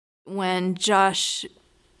When Josh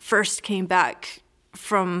first came back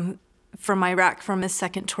from Iraq from his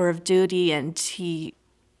second tour of duty, and he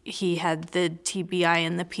had the TBI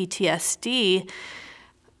and the PTSD,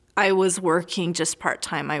 I was working just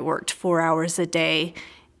part-time. I worked 4 hours a day,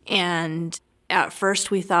 and at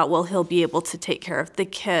first we thought, well, he'll be able to take care of the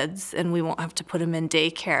kids and we won't have to put him in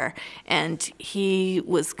daycare. And he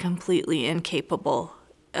was completely incapable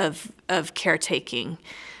of caretaking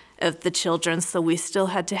of the children, so we still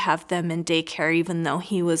had to have them in daycare even though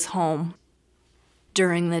he was home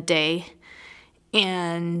during the day.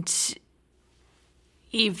 And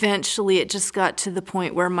eventually it just got to the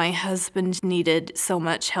point where my husband needed so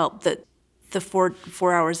much help that the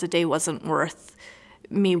four hours a day wasn't worth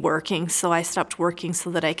me working, so I stopped working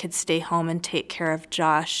so that I could stay home and take care of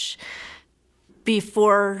Josh.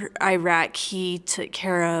 Before Iraq, he took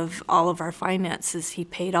care of all of our finances. He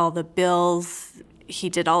paid all the bills. He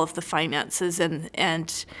did all of the finances,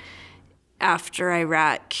 and after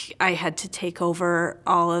Iraq, I had to take over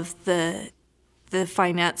all of the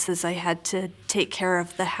finances. I had to take care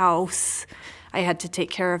of the house. I had to take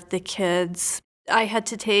care of the kids. I had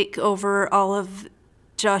to take over all of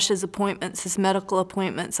Josh's appointments, his medical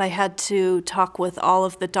appointments. I had to talk with all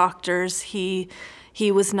of the doctors. He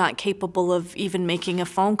was not capable of even making a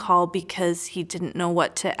phone call because he didn't know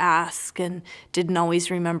what to ask and didn't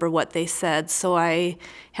always remember what they said. So I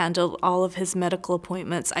handled all of his medical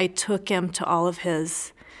appointments. I took him to all of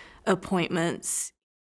his appointments.